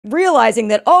realizing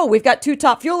that, oh, we've got 2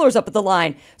 top fuelers up at the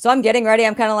line. So I'm getting ready.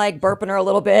 I'm kind of like burping her a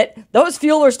little bit. Those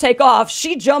fuelers take off.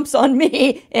 She jumps on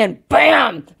me and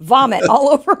bam, vomit all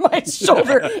over my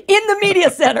shoulder in the media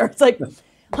center. It's like,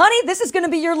 honey, this is going to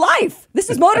be your life.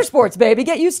 This is motorsports, baby.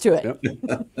 Get used to it.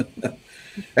 Yep.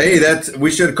 Hey,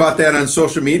 we should have caught that on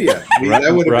social media. Right,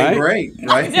 that would have been great,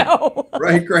 right? I know.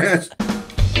 Right, Grant?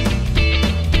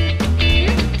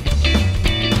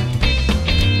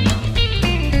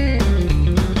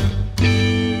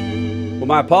 Well,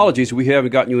 my apologies. We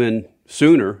haven't gotten you in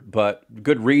sooner, but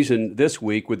good reason this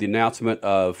week with the announcement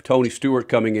of Tony Stewart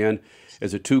coming in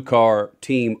as a 2-car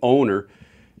team owner.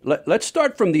 Let's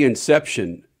start from the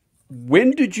inception.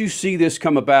 When did you see this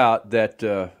come about that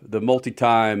the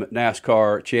multi-time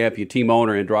NASCAR champion, team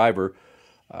owner and driver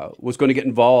was going to get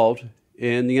involved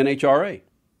in the NHRA?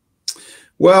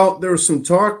 Well, there was some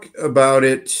talk about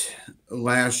it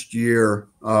last year.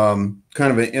 Kind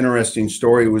of an interesting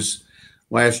story. It was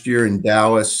last year in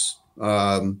Dallas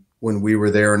when we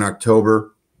were there in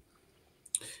October.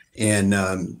 And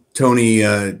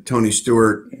Tony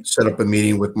Stewart set up a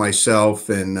meeting with myself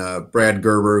and Brad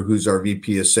Gerber, who's our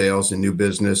VP of Sales and New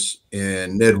Business,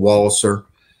 and Ned Walliser,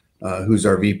 who's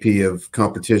our VP of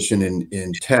Competition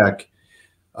in Tech.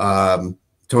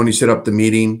 Tony set up the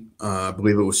meeting. I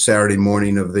believe it was Saturday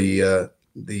morning of the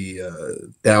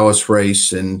Dallas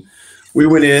race, and we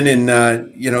went in,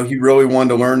 and he really wanted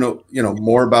to learn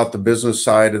more about the business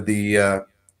side of the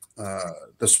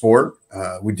sport.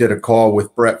 We did a call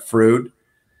with Brett Pruett,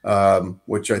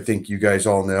 which I think you guys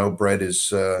all know. Brett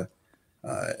is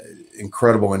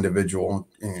incredible individual,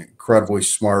 incredibly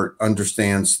smart,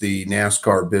 understands the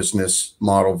NASCAR business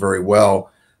model very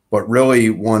well, but really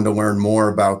wanted to learn more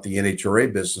about the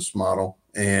NHRA business model.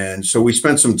 And so we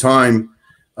spent some time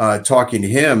talking to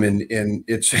him, and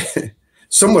it's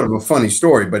somewhat of a funny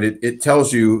story, but it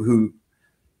tells you who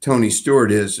Tony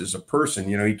Stewart is as a person.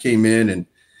 He came in and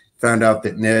found out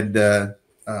that Ned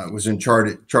was in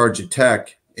charge of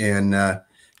tech, and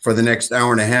for the next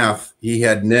hour and a half, he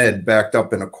had Ned backed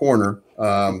up in a corner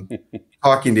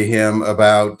talking to him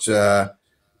about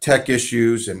tech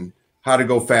issues and how to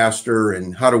go faster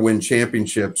and how to win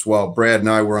championships, while Brad and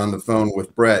I were on the phone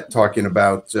with Brett talking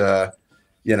about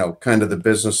kind of the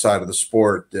business side of the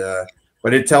sport.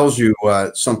 But it tells you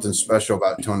something special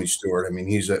about Tony Stewart. I mean,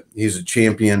 he's a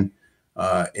champion.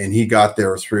 And he got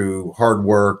there through hard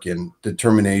work and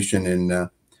determination, and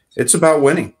it's about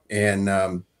winning. And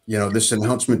this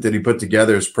announcement that he put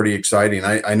together is pretty exciting.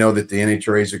 I know that the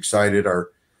NHRA is excited.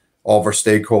 All of our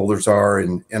stakeholders are,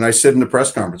 and I said in the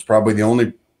press conference, probably the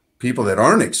only people that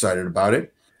aren't excited about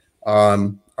it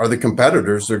are the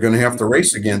competitors. They're going to have to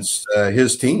race against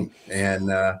his team,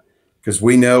 and because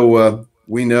we know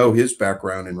his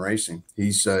background in racing.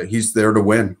 He's there to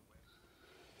win.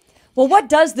 Well, what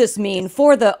does this mean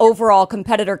for the overall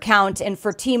competitor count and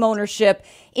for team ownership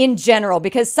in general?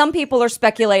 Because some people are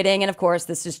speculating, and of course,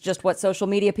 this is just what social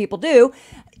media people do.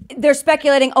 They're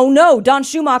speculating, oh no, Don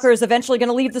Schumacher is eventually going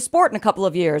to leave the sport in a couple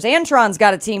of years. Antron's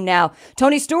got a team now.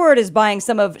 Tony Stewart is buying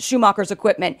some of Schumacher's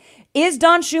equipment. Is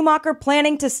Don Schumacher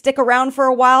planning to stick around for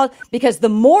a while? Because the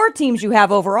more teams you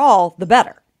have overall, the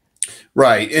better.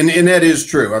 Right, and that is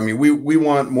true. I mean, we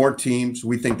want more teams.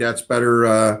 We think that's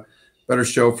better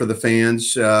show for the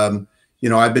fans. I've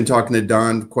been talking to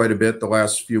Don quite a bit the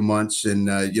last few months,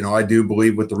 and I do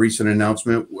believe with the recent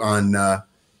announcement on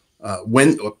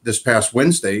this past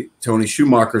Wednesday, Tony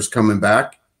Schumacher's coming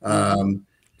back,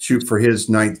 shoot for his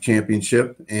 9th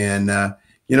championship, and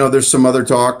there's some other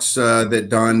talks that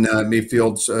Don may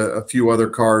field a few other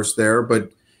cars there,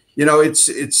 but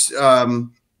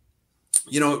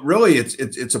really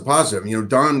it's a positive.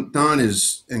 Don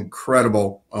is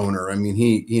incredible owner. I mean,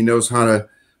 he knows how to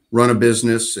run a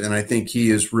business, and I think he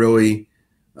has really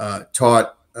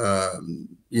taught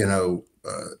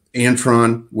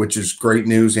Antron, which is great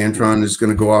news. Antron is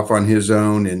going to go off on his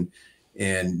own,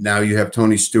 and now you have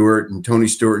Tony Stewart, and Tony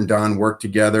Stewart and Don work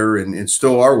together and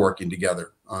still are working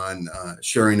together on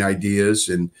sharing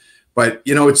ideas. But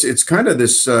it's kind of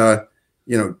this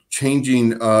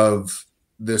changing of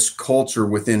this culture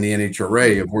within the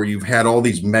NHRA of where you've had all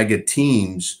these mega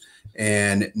teams,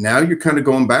 and now you're kind of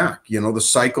going back. The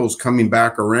cycle's coming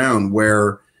back around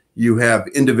where you have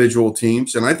individual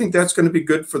teams, and I think that's going to be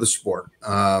good for the sport.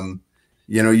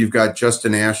 You've got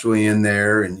Justin Ashley in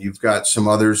there, and you've got some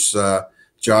others,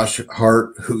 Josh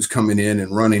Hart, who's coming in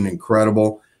and running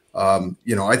incredible.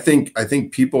 I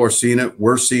think people are seeing it.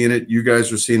 We're seeing it. You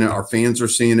guys are seeing it. Our fans are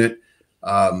seeing it.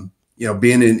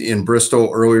 Being in Bristol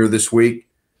earlier this week,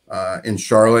 in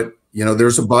Charlotte,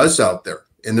 there's a buzz out there,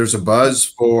 and there's a buzz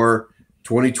for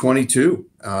 2022.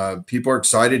 People are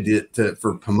excited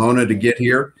for Pomona to get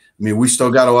here. I mean, we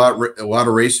still got a lot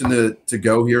of racing to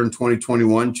go here in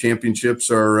 2021. Championships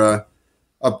are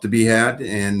up to be had,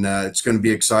 and it's going to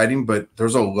be exciting. But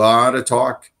there's a lot of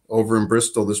talk over in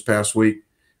Bristol this past weekend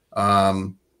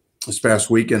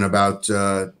about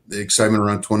the excitement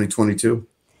around 2022.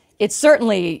 It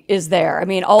certainly is there. I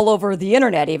mean, all over the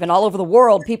internet, even all over the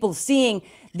world, people seeing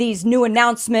these new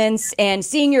announcements and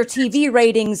seeing your TV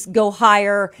ratings go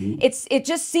higher. It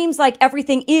just seems like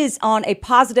everything is on a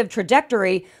positive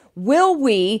trajectory. Will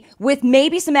we, with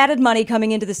maybe some added money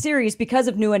coming into the series because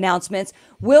of new announcements,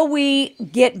 will we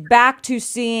get back to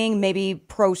seeing maybe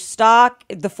pro stock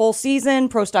the full season,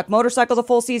 pro stock motorcycle the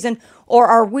full season, or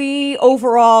are we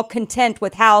overall content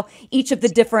with how each of the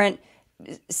different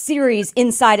series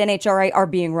inside NHRA are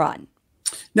being run?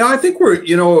 No, I think we're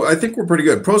pretty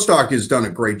good. Pro Stock has done a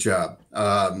great job.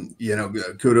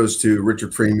 Kudos to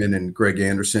Richard Freeman and Greg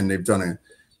Anderson. They've done a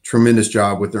tremendous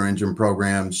job with their engine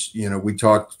programs. We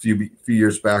talked a few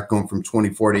years back going from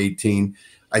 24 to 18.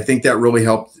 I think that really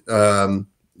helped,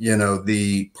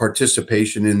 the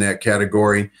participation in that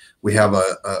category. We have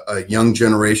a young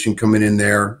generation coming in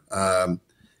there,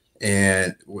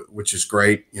 and which is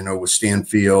great, with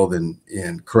Stanfield and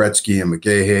Koretsky and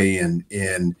McGahey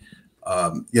and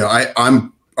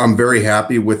I'm very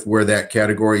happy with where that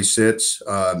category sits.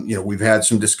 We've had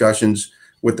some discussions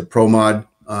with the Pro Mod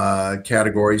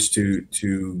categories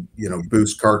to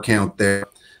boost car count there,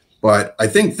 but I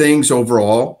think things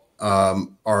overall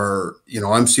are,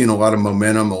 I'm seeing a lot of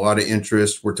momentum, a lot of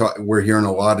interest. We're hearing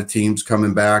a lot of teams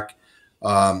coming back,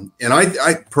 and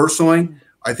I personally,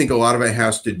 I think a lot of it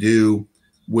has to do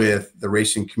with the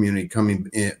racing community coming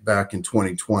back in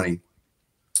 2020.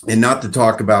 And not to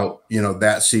talk about,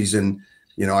 that season,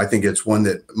 I think it's one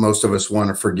that most of us want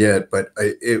to forget, but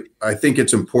I think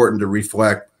it's important to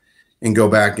reflect and go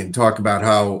back and talk about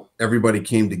how everybody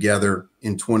came together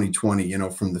in 2020,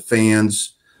 from the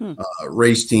fans,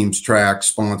 race teams, track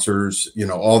sponsors,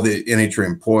 all the NHRA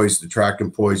employees, the track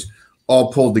employees,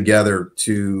 all pulled together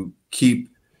to keep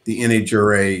the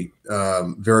NHRA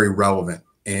very relevant.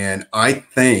 And I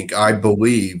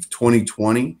believe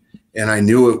 2020, and I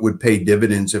knew it would pay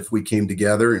dividends if we came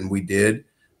together, and we did,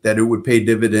 that it would pay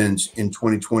dividends in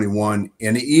 2021.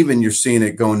 And even you're seeing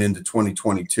it going into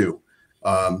 2022.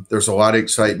 There's a lot of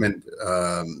excitement.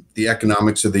 The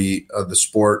economics of the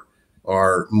sport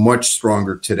are much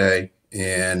stronger today.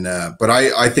 And but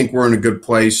I think we're in a good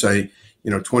place.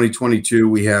 2022,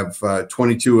 we have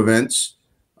 22 events.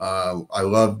 I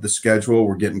love the schedule.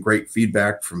 We're getting great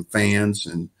feedback from fans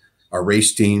and our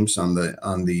race teams on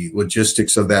the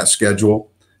logistics of that schedule,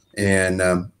 and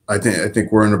I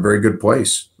think we're in a very good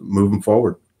place moving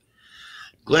forward.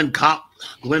 Glen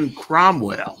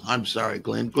Cromwell. I'm sorry,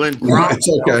 Glen Cromwell. It's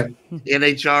okay.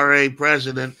 NHRA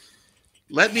President.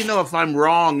 Let me know if I'm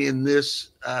wrong in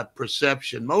this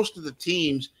perception. Most of the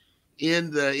teams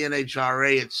in the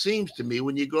NHRA, it seems to me,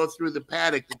 when you go through the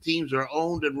paddock, the teams are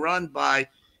owned and run by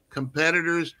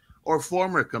competitors or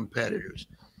former competitors.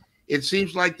 It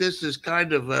seems like this is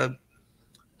kind of a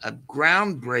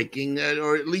groundbreaking,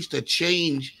 or at least a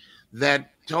change,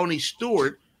 that Tony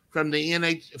Stewart from the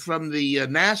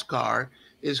NASCAR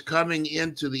is coming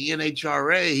into the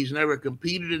NHRA. He's never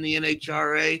competed in the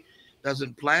NHRA,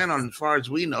 doesn't plan on, as far as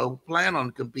we know,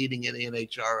 competing in the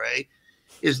NHRA.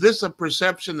 Is this a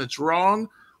perception that's wrong,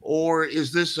 or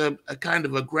is this a kind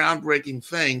of a groundbreaking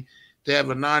thing to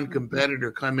have a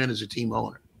non-competitor come in as a team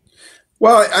owner?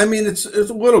 Well, I mean, it's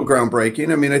a little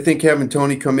groundbreaking. I mean, I think having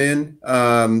Tony come in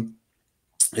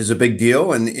is a big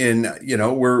deal, and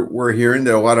we're hearing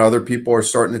that a lot of other people are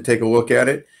starting to take a look at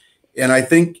it, and I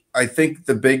think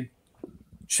the big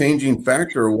changing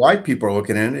factor why people are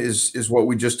looking at it is what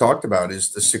we just talked about,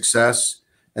 is the success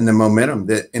and the momentum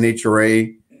that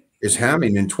NHRA is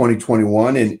having in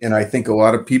 2021, and I think a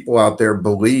lot of people out there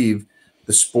believe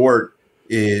the sport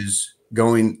is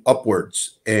going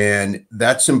upwards, and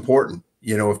that's important.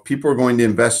 If people are going to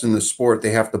invest in the sport, they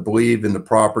have to believe in the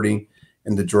property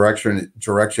and the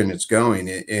direction it's going.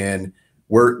 And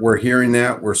we're hearing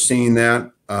that, we're seeing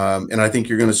that, and I think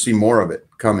you're going to see more of it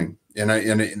coming.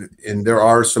 And there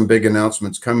are some big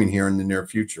announcements coming here in the near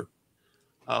future.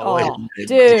 Oh,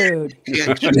 dude.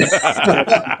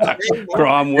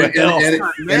 Cromwell.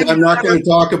 And I'm not going to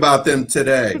talk about them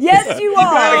today. Yes, you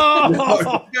are.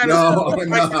 No, I'm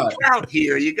not. Out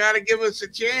here, you got to give us a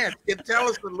chance. Tell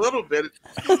us a little bit of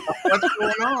what's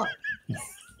going on.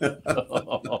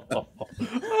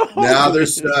 Now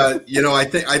there's,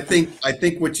 I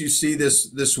think what you see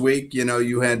this week,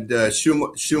 you had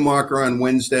Schumacher on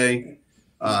Wednesday.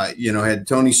 Had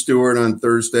Tony Stewart on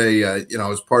Thursday. I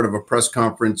was part of a press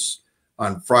conference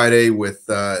on Friday with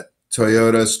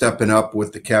Toyota stepping up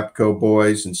with the Capco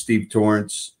boys and Steve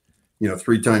Torrance,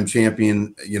 three-time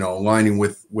champion, aligning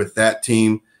with that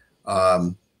team.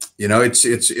 I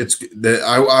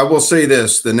will say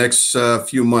this: the next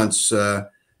few months,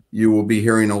 you will be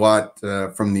hearing a lot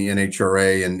from the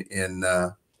NHRA and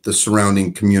the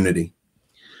surrounding community.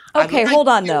 Okay, hold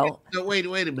on though. No, wait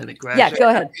a minute, Crash. Yeah, go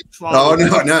ahead.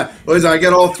 No. Listen, I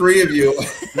got all three of you.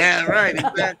 Yeah, right.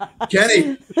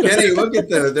 Exactly. Kenny, look at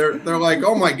them. They're like,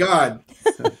 oh my God.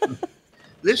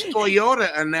 This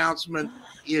Toyota announcement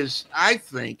I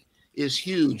think, is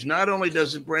huge. Not only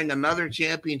does it bring another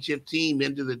championship team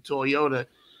into the Toyota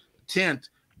tent,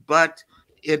 but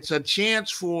it's a chance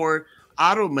for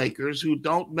automakers who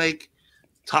don't make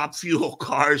top fuel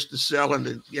cars to sell in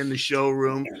the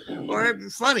showroom, or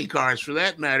funny cars for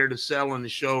that matter to sell in the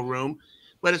showroom.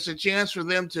 But it's a chance for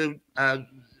them to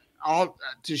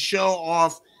show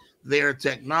off their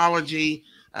technology,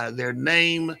 their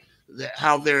name,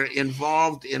 how they're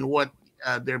involved in what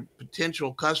their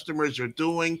potential customers are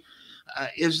doing.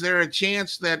 Is there a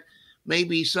chance that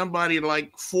maybe somebody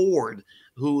like Ford,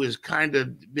 who has kind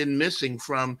of been missing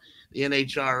from the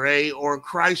NHRA, or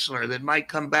Chrysler that might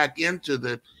come back into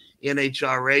the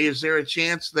NHRA, is there a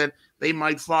chance that they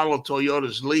might follow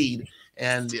Toyota's lead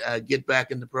and get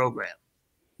back in the program?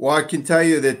 Well, I can tell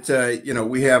you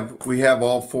that we have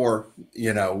all four. We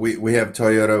have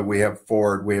Toyota, we have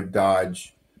Ford, we have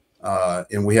Dodge,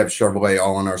 and we have Chevrolet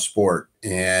all in our sport.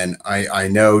 And I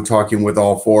know, talking with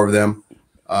all four of them,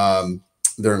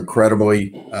 they're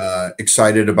incredibly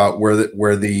excited about where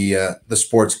the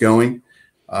sport's going.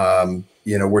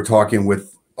 We're talking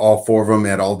with all four of them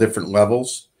at all different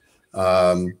levels.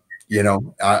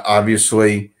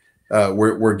 Obviously,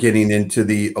 we're getting into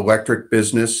the electric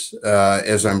business,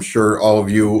 as I'm sure all of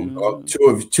you,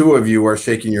 two of you are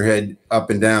shaking your head up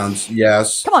and down.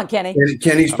 Yes. Come on, Kenny.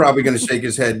 Kenny's probably going to shake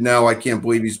his head. No, I can't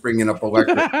believe he's bringing up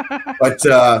electric. But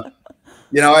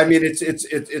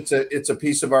it's a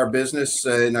piece of our business,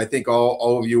 and I think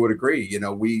all of you would agree.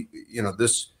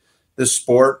 This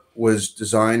sport was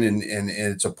designed, and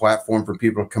it's a platform for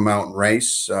people to come out and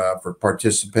race, for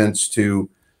participants to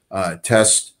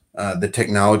test the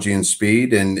technology and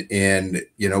speed. And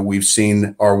we've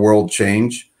seen our world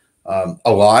change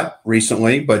a lot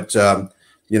recently, but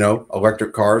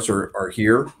electric cars are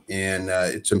here, and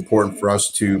it's important for us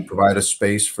to provide a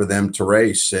space for them to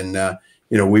race. And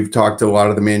we've talked to a lot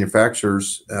of the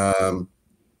manufacturers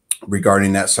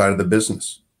regarding that side of the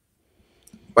business.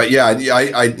 But yeah,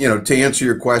 I to answer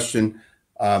your question,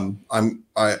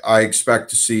 I expect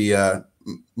to see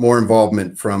more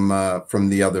involvement from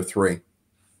the other three.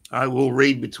 I will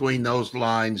read between those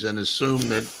lines and assume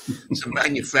that some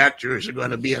manufacturers are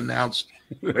going to be announced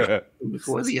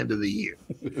before the end of the year.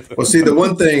 Well, see, the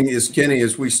one thing is, Kenny,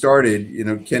 as we started,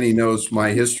 Kenny knows my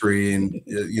history, and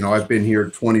I've been here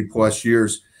 20 plus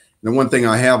years. And the one thing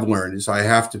I have learned is I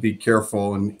have to be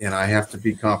careful, and I have to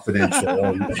be confidential.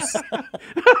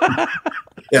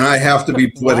 And I have to be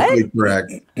politically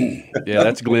correct. Yeah,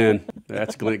 that's Glenn.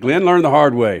 That's Glenn. Glenn learned the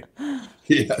hard way.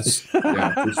 Yes,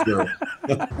 yeah, for sure.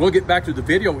 We'll get back to the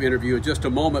video interview in just a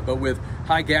moment, but with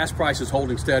high gas prices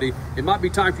holding steady, it might be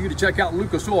time for you to check out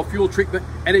Lucas Oil Fuel Treatment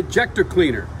and Injector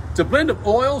Cleaner. It's a blend of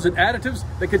oils and additives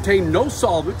that contain no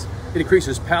solvents. It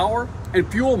increases power and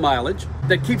fuel mileage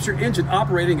that keeps your engine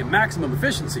operating at maximum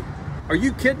efficiency. Are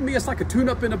you kidding me? It's like a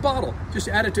tune-up in a bottle. Just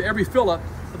add it to every fill-up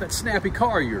of that snappy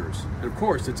car of yours. And of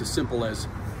course, it's as simple as...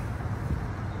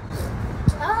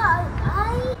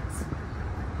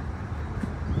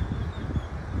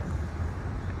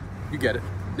 You get it.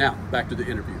 Now, back to the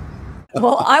interview.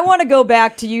 Well, I want to go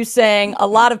back to you saying a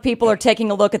lot of people are taking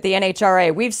a look at the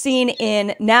NHRA. We've seen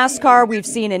in NASCAR, we've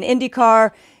seen in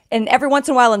IndyCar, and every once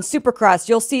in a while in Supercross,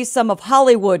 you'll see some of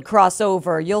Hollywood cross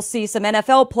over. You'll see some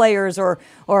NFL players or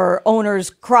owners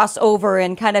cross over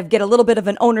and kind of get a little bit of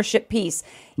an ownership piece.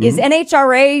 Mm-hmm. Is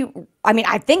NHRA,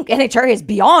 I think NHRA is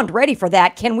beyond ready for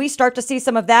that. Can we start to see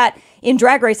some of that in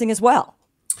drag racing as well?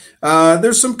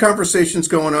 There's some conversations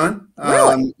going on.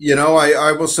 Really?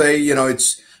 I will say,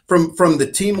 it's from the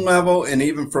team level and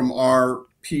even from our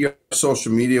PR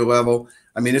social media level.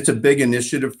 It's a big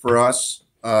initiative for us,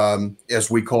 as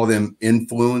we call them,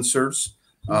 influencers,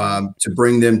 to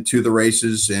bring them to the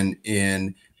races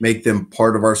and make them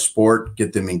part of our sport,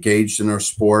 get them engaged in our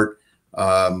sport.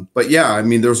 But yeah,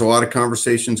 there's a lot of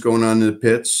conversations going on in the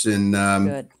pits, and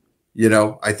Good.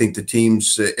 I think the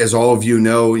teams, as all of you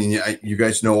know, and you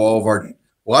guys know a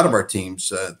lot of our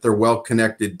teams, they're well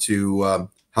connected to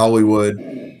Hollywood,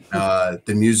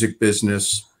 the music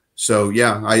business. So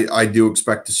yeah, I do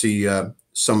expect to see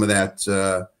some of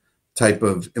that type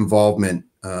of involvement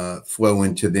flow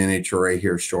into the NHRA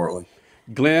here shortly.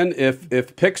 Glenn, if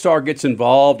Pixar gets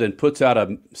involved and puts out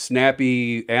a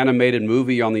snappy animated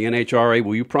movie on the NHRA,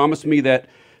 will you promise me that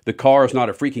the car is not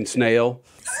a freaking snail?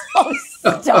 Oh,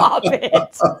 stop it.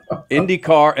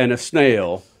 IndyCar and a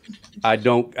snail.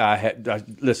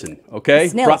 Listen, okay?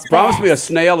 Promise me a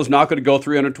snail is not going to go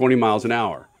 320 miles an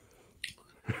hour.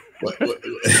 But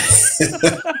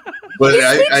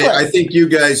I think you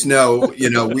guys know,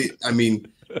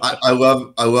 I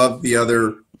love the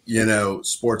other,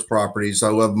 sports properties. I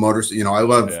love motors. I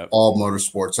love all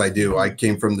motorsports. I do. I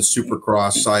came from the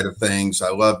Supercross side of things. I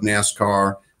love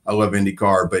NASCAR. I love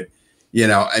IndyCar. But,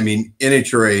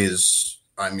 NHRA is,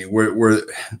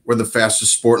 we're the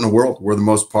fastest sport in the world. We're the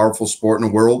most powerful sport in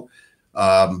the world.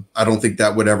 I don't think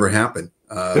that would ever happen.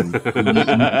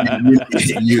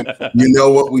 You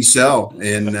know what we sell,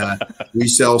 and we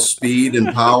sell speed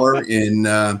and power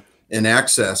and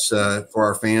access for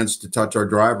our fans to touch our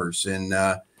drivers. And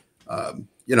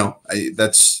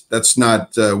that's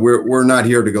not we're not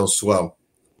here to go slow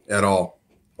at all,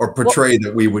 or portray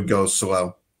that we would go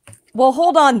slow. Well,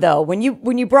 hold on though. When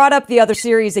you brought up the other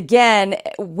series again,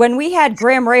 when we had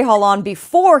Graham Rahal on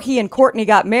before he and Courtney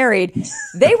got married,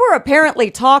 they were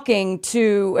apparently talking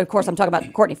to, of course, I'm talking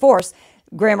about Courtney Force,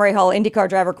 Graham Rahal, IndyCar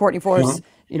driver, Courtney Force,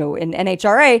 in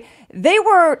NHRA. They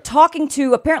were talking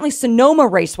to apparently Sonoma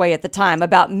Raceway at the time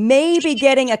about maybe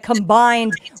getting a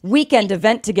combined weekend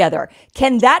event together.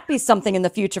 Can that be something in the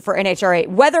future for NHRA?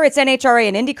 Whether it's NHRA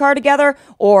and IndyCar together,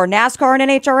 or NASCAR and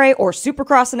NHRA, or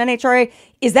Supercross and NHRA,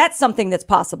 is that something that's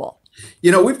possible?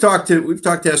 We've talked to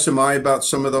SMI about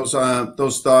some of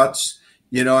those thoughts.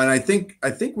 And I think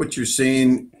what you're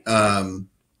seeing, that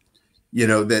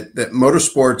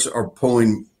motorsports are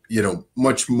pulling,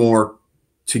 much more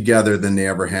together than they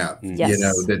ever have. Yes.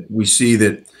 That we see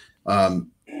that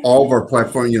all of our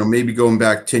platforms, maybe going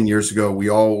back 10 years ago, we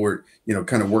all were,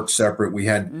 kind of worked separate. We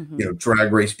had,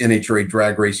 drag race, NHRA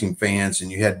drag racing fans, and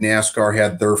you had NASCAR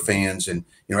had their fans, and,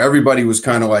 everybody was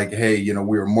kind of like, hey,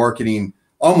 we were marketing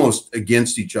almost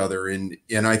against each other. And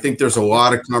I think there's a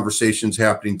lot of conversations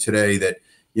happening today that,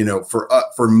 for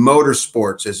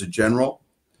motorsports as a general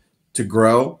to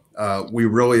grow, we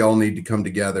really all need to come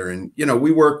together. And,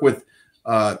 we work with,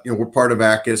 we're part of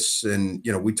ACUS, and,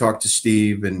 we talk to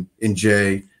Steve and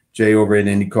Jay over at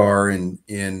IndyCar.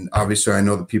 And obviously I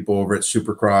know the people over at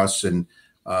Supercross, and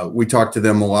we talk to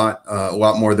them a lot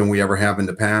more than we ever have in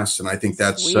the past. And I think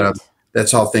that's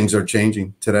how things are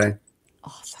changing today.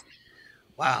 Awesome.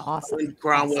 Wow. Awesome. Glen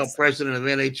Cromwell, president of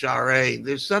NHRA.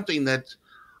 There's something that's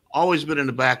always been in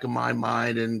the back of my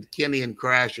mind, and Kenny and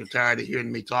Crash are tired of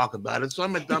hearing me talk about it, so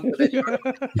I'm going to dump it in.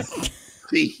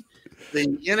 The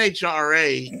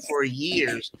NHRA for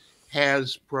years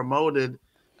has promoted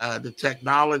the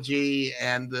technology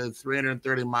and the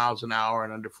 330 miles an hour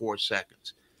in under 4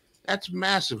 seconds. That's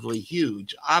massively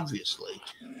huge, obviously.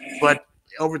 But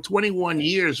over 21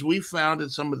 years, we found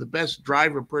that some of the best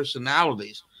driver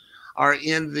personalities are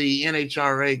in the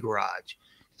NHRA garage.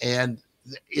 And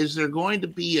is there going to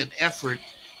be an effort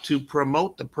to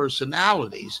promote the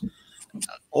personalities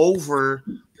over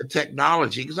the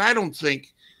technology? Because I don't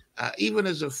think, even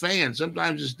as a fan,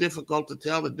 sometimes it's difficult to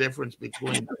tell the difference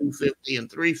between 250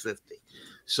 and 350.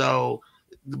 So,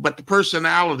 but the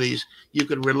personalities you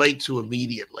can relate to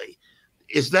immediately.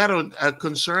 Is that a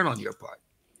concern on your part?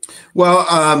 Well,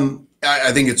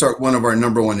 I think it's one of our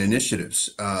number one initiatives.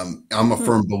 I'm a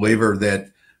firm believer that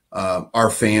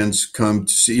our fans come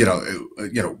to see,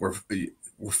 we're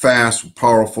fast, we're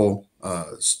powerful,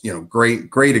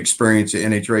 great experience at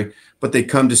NHRA, but they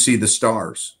come to see the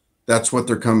stars. That's what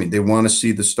they're coming. They want to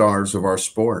see the stars of our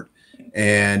sport.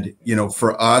 And,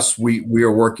 for us, we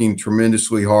are working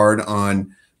tremendously hard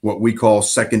on what we call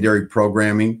secondary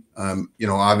programming.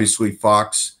 Obviously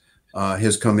Fox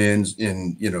has come in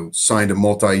and, signed a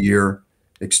multi-year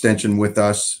extension with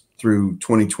us through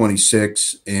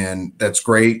 2026. And that's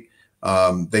great.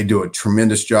 They do a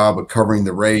tremendous job of covering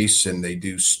the race, and they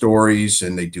do stories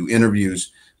and they do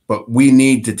interviews. But we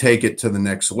need to take it to the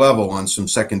next level on some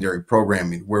secondary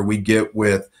programming where we get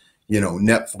with,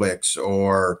 Netflix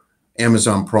or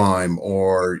Amazon Prime,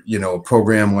 or, a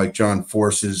program like John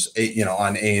Force's,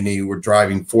 on A&E or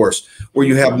Driving Force, where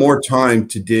you have more time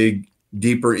to dig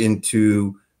deeper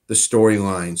into the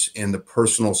storylines and the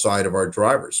personal side of our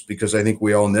drivers. Because I think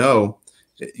we all know,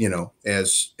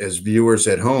 as viewers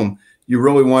at home, you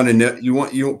really want to know,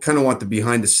 you kind of want the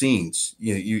behind the scenes.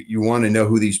 You want to know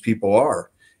who these people are.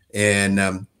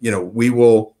 And, we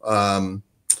will, we're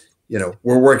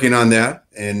working on that,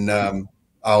 and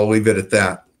I'll leave it at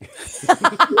that.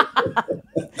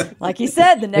 Like you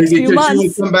said, the next few months.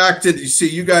 You come back to see,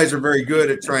 you guys are very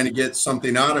good at trying to get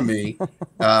something out of me.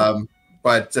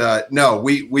 But no,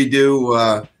 we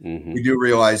do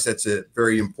realize that's a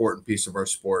very important piece of our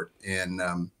sport, and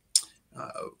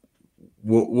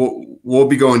we'll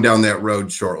be going down that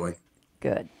road shortly.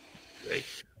 Good. Great.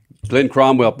 Glen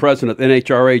Cromwell, President of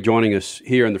NHRA, joining us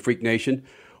here in the Freak Nation.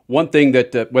 One thing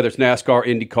that whether it's NASCAR,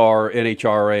 IndyCar,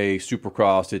 NHRA,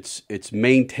 Supercross, it's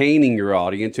maintaining your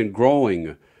audience and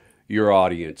growing your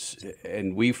audience,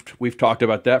 and we've talked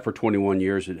about that for 21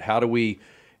 years. And how do we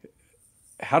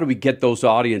get those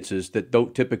audiences that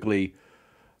don't typically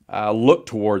look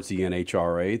towards the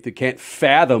NHRA, that can't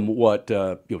fathom what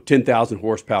 10,000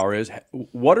 horsepower is?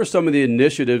 What are some of the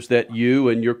initiatives that you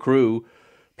and your crew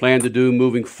plan to do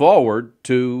moving forward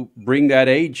to bring that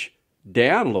age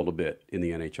down a little bit in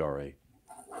the NHRA?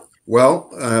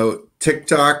 Well,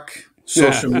 TikTok,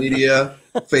 social media,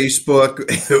 Facebook.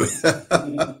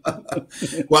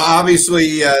 Well,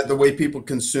 obviously, the way people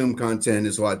consume content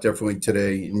is a lot differently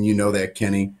today, and you know that,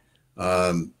 Kenny.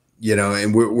 And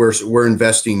we're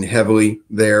investing heavily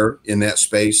there in that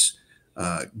space,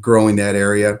 growing that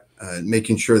area,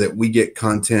 making sure that we get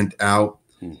content out,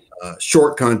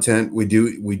 short content. We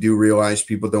do realize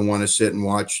people don't want to sit and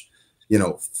watch,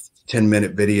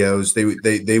 10-minute videos.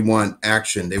 They want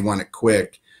action. They want it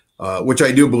quick, which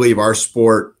I do believe our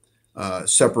sport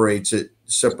separates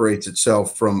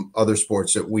itself from other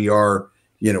sports, that we are,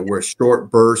 we're a short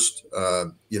burst.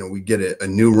 We get a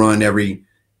new run every,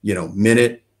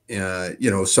 minute.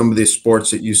 Some of the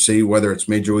sports that you see, whether it's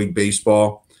Major League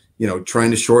Baseball,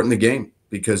 trying to shorten the game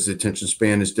because the attention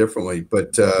span is differently.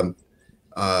 But,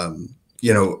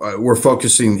 we're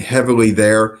focusing heavily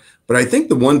there. But I think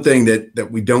the one thing that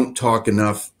we don't talk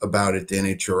enough about at the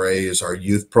NHRA is our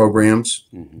youth programs.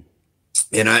 Mm-hmm.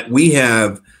 And we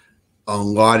have a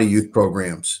lot of youth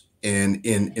programs, and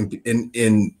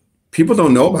people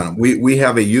don't know about them. We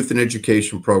have a youth and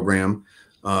education program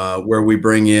where we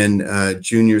bring in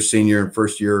junior, senior, and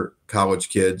first year college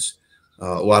kids.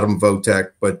 A lot of them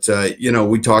VOTEC, but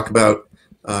we talk about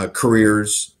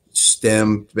careers,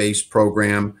 STEM-based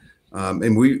program,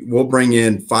 and we'll bring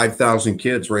in 5,000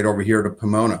 kids right over here to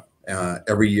Pomona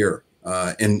every year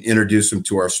and introduce them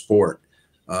to our sport.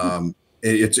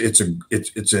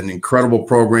 It's an incredible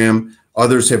program.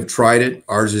 Others have tried it.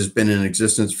 Ours has been in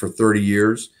existence for 30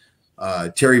 years.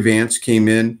 Terry Vance came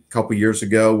in a couple years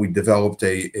ago. We developed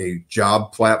a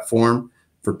job platform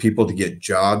for people to get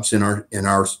jobs in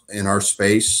our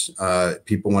space.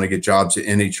 People want to get jobs at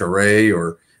NHRA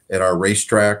or at our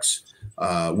racetracks.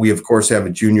 We of course have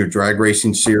a junior drag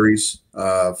racing series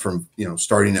from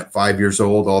starting at 5 years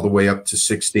old all the way up to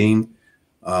 16.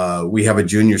 We have a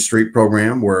junior street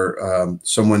program where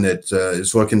someone that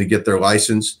is looking to get their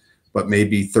license, but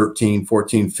maybe 13,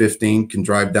 14, 15 can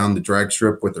drive down the drag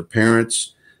strip with their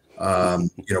parents.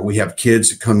 We have kids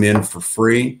that come in for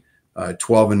free,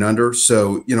 12 and under.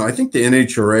 So, I think the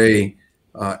NHRA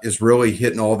is really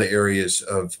hitting all the areas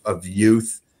of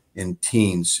youth and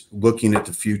teens, looking at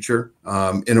the future.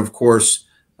 And of course,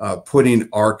 putting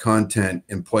our content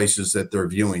in places that they're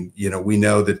viewing. We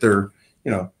know that they're,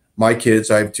 my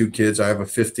kids, I have two kids. I have a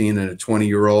 15 and a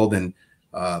 20-year-old, and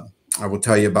I will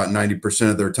tell you about 90%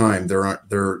 of their time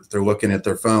they're looking at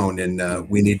their phone, and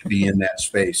we need to be in that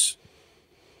space.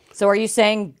 So are you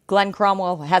saying Glen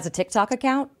Cromwell has a TikTok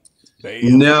account?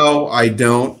 No, I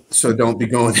don't. So don't be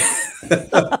going.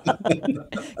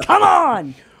 Come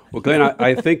on. Well, Glen,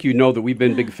 I think you know that we've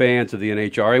been big fans of the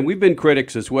NHRA, and we've been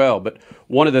critics as well. But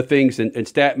one of the things, and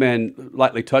Statman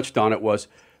lightly touched on it, was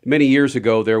many years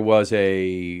ago there was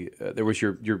your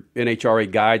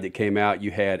NHRA guide that came out.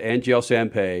 You had Angel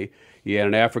Sampey, you had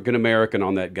an African American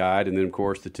on that guide, and then of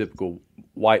course the typical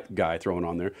white guy thrown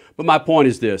on there. But my point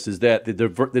is this: is that the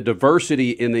diversity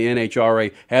in the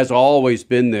NHRA has always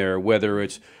been there, whether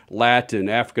it's Latin,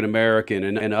 African American,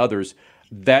 and others.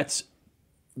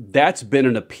 That's been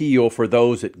an appeal for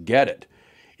those that get it.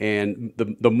 And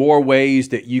the more ways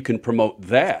that you can promote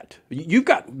that, you've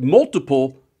got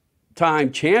multiple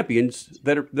time champions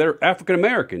that are African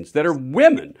Americans, that are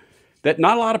women, that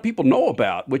not a lot of people know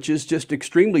about, which is just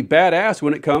extremely badass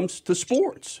when it comes to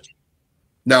sports.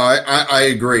 No, I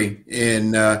agree.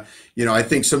 And, I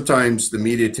think sometimes the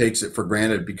media takes it for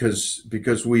granted because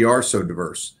we are so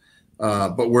diverse.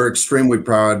 But we're extremely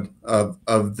proud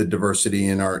of the diversity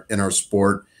in our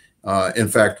sport. In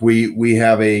fact, we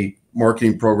have a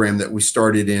marketing program that we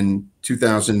started in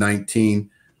 2019,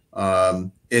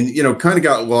 and kind of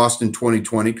got lost in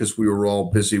 2020 because we were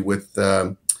all busy with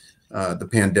the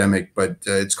pandemic. But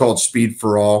it's called Speed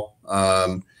for All,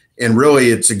 and really,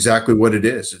 it's exactly what it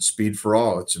is. It's speed for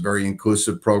all. It's a very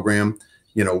inclusive program.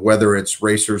 You know, whether it's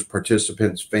racers,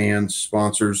 participants, fans,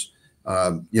 sponsors,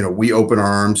 you know, we open our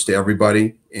arms to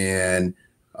everybody, and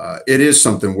it is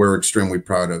something we're extremely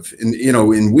proud of. And, you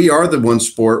know, and we are the one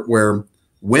sport where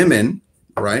women,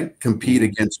 right, compete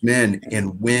against men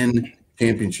and win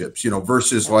championships, you know,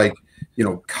 versus like, you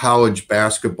know, college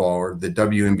basketball or the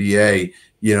WNBA,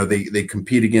 you know, they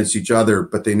compete against each other,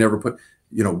 but they never put,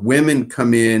 you know, women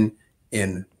come in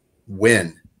and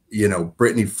win, you know,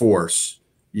 Brittany Force,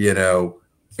 you know,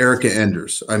 Erica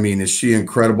Enders. I mean, is she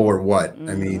incredible or what?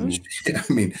 I mean,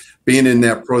 being in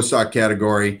that pro stock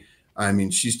category, I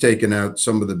mean, she's taken out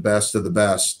some of the best,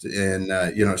 and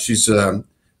you know, she's on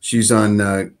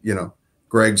you know,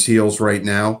 Greg's heels right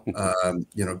now.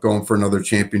 You know, going for another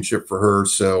championship for her.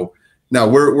 So no,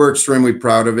 we're extremely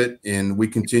proud of it, and we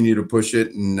continue to push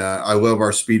it. And I love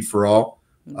our Speed for All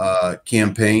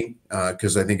campaign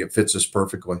because I think it fits us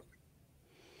perfectly.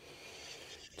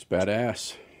 It's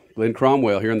badass. Glen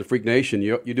Cromwell here in the Freak Nation.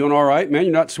 You doing all right, man?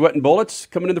 You're not sweating bullets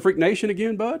coming in the Freak Nation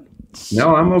again, bud?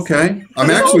 No, I'm okay. I'm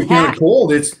actually kind of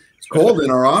cold. It's cold in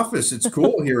our office. It's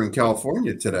cool here in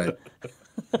California today.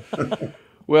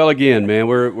 Well, again, man,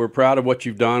 we're proud of what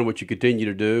you've done, what you continue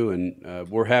to do, and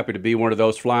we're happy to be one of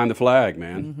those flying the flag,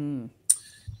 man.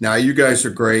 Now, you guys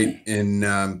are great,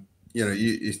 and you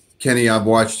know, Kenny, I've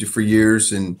watched you for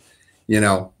years, and you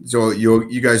know, so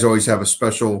you guys always have a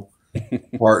special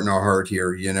part in our heart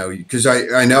here, you know, because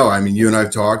I know, I mean, you and I've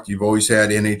talked, you've always had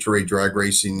NHRA drag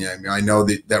racing. I mean, I know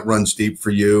that runs deep for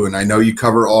you, and I know you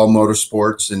cover all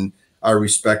motorsports, and I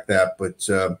respect that, but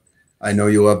I know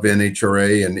you love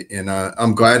NHRA, and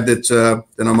I'm glad that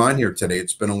I'm on here today.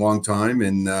 It's been a long time,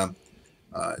 and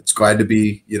it's glad to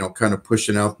be, you know, kind of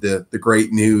pushing out the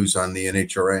great news on the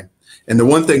NHRA. And the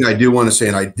one thing I do want to say,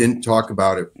 and I didn't talk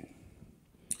about it,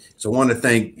 so I want to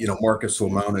thank, you know, Marcus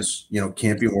Lemonis. You know,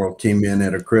 Camping World came in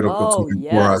at a critical time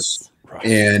for us. Right.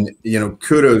 And, you know,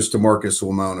 kudos to Marcus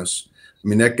Lemonis. I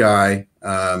mean, that guy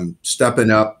stepping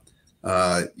up,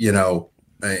 you know,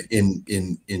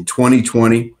 in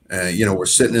 2020, you know, we're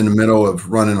sitting in the middle of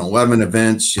running 11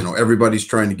 events. You know, everybody's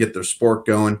trying to get their sport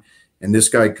going. And this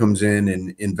guy comes in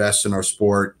and invests in our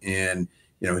sport. And,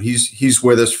 you know, he's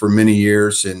with us for many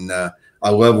years. And I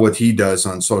love what he does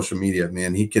on social media,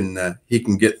 man. He can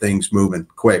get things moving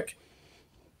quick.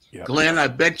 Yep. Glenn, I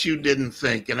bet you didn't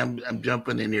think, and I'm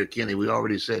jumping in here, Kenny. We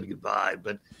already said goodbye,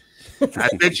 but I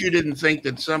bet you didn't think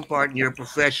that some part in your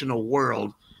professional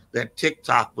world that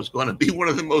TikTok was going to be one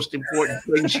of the most important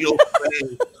things you'll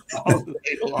say all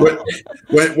day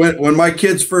long. When my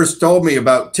kids first told me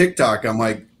about TikTok, I'm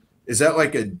like, is that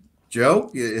like a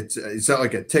joke? Is that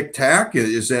like a tic tac?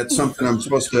 Is that something I'm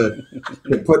supposed to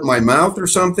put in my mouth or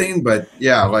something? But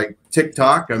yeah, like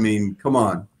TikTok, I mean, come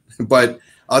on. But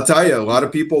I'll tell you, a lot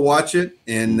of people watch it.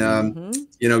 And,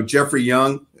 you know, Jeffrey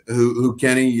Young, who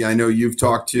Kenny, I know you've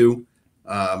talked to.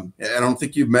 I don't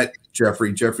think you've met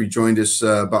Jeffrey. Jeffrey joined us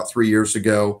about 3 years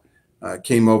ago,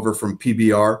 came over from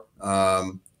PBR.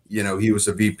 You know, he was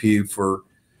a VP for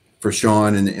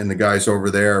Sean and the guys over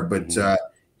there. But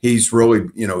he's really,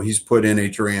 you know, he's put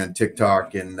NHRA on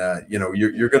TikTok, and you know,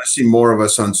 you're going to see more of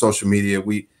us on social media.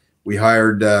 We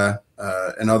hired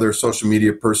another social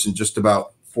media person just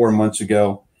about 4 months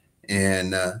ago,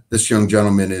 and this young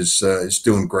gentleman is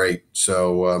doing great.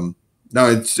 So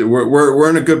no, we're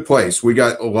in a good place. We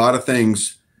got a lot of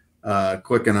things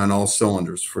clicking on all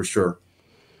cylinders for sure.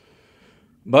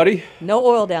 Buddy, no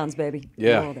oil downs, baby.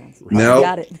 Yeah, no oil downs. No,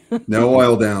 got it. No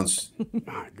oil downs.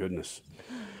 My goodness.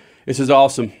 This is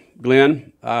awesome,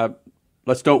 Glenn.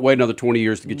 Let's don't wait another 20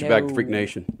 years to get you back to Freak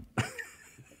Nation.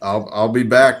 I'll be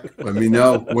back. Let me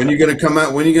know when you're going to come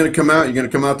out. When are you going to come out? You're going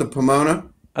to come out to Pomona?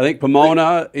 I think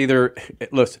Pomona. Either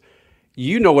listen,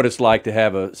 you know what it's like to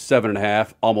have a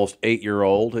 7.5, almost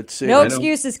 8-year-old. It's no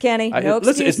excuses, Kenny. No excuses.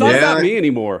 Listen, it's not about me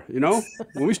anymore. You know,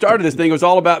 when we started this thing, it was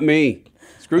all about me.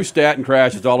 Screw Stat and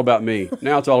Crash. It's all about me.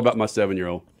 Now it's all about my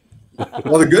 7-year-old.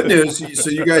 Well, the good news, so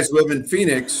you guys live in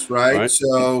Phoenix, right?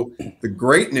 So the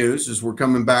great news is we're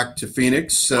coming back to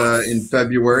Phoenix in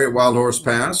February at Wild Horse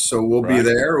Pass. So we'll be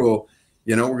there. We're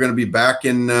going to be back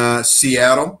in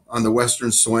Seattle on the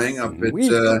Western Swing up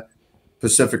at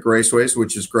Pacific Raceways,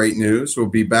 which is great news. We'll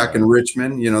be back in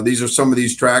Richmond. You know, these are some of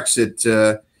these tracks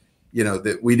that, you know,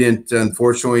 that we didn't,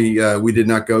 unfortunately, we did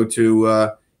not go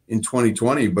to in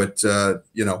 2020, but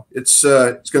you know, it's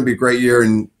going to be a great year,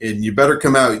 and you better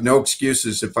come out. No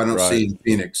excuses if I don't see you in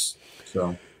Phoenix.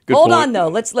 So hold on though.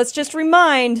 Let's just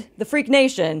remind the Freak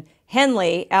Nation,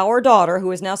 Henley, our daughter,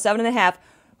 who is now 7.5,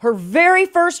 her very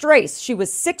first race, she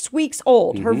was 6 weeks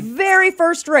old, her very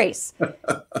first race,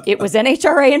 it was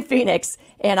NHRA in Phoenix,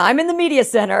 and I'm in the media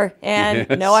center, and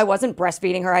no, I wasn't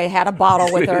breastfeeding her. I had a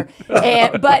bottle with her,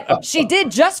 but she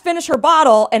did just finish her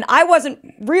bottle, and I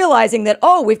wasn't realizing that,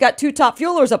 oh, we've got 2 top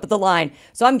fuelers up at the line.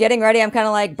 So I'm getting ready. I'm kind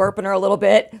of like burping her a little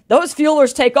bit. Those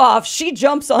fuelers take off. She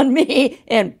jumps on me,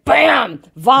 and bam,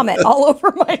 vomit all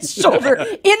over my shoulder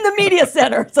in the media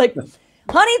center. It's like,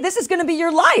 honey, this is going to be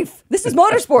your life. This is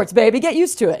motorsports, baby. Get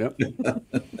used to it.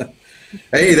 Yep.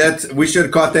 Hey, we should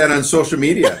have caught that on social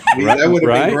media. That would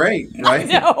have been great, right?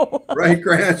 No. Right,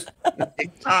 Grant?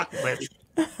 TikTok, baby.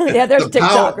 Yeah, there's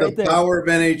TikTok right there. The power of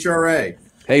NHRA.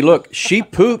 Hey, look, she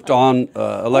pooped on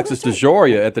Alexis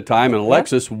DeJoria at the time, and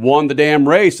Alexis won the damn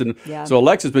race. And so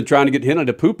Alexis has been trying to get Hannah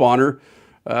to poop on her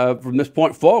from this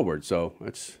point forward. So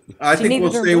I think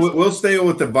we'll stay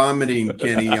with the vomiting,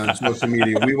 Kenny, on social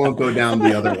media. We won't go down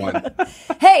the other one.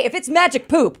 Hey, if it's magic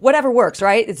poop, whatever works,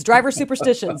 right? It's driver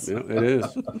superstitions. Yeah, it is.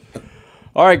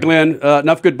 All right, Glenn,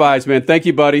 enough goodbyes, man. Thank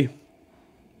you, buddy.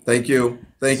 Thank you.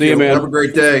 See you, man. Have a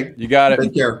great day. You got it.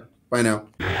 Take care. Bye now.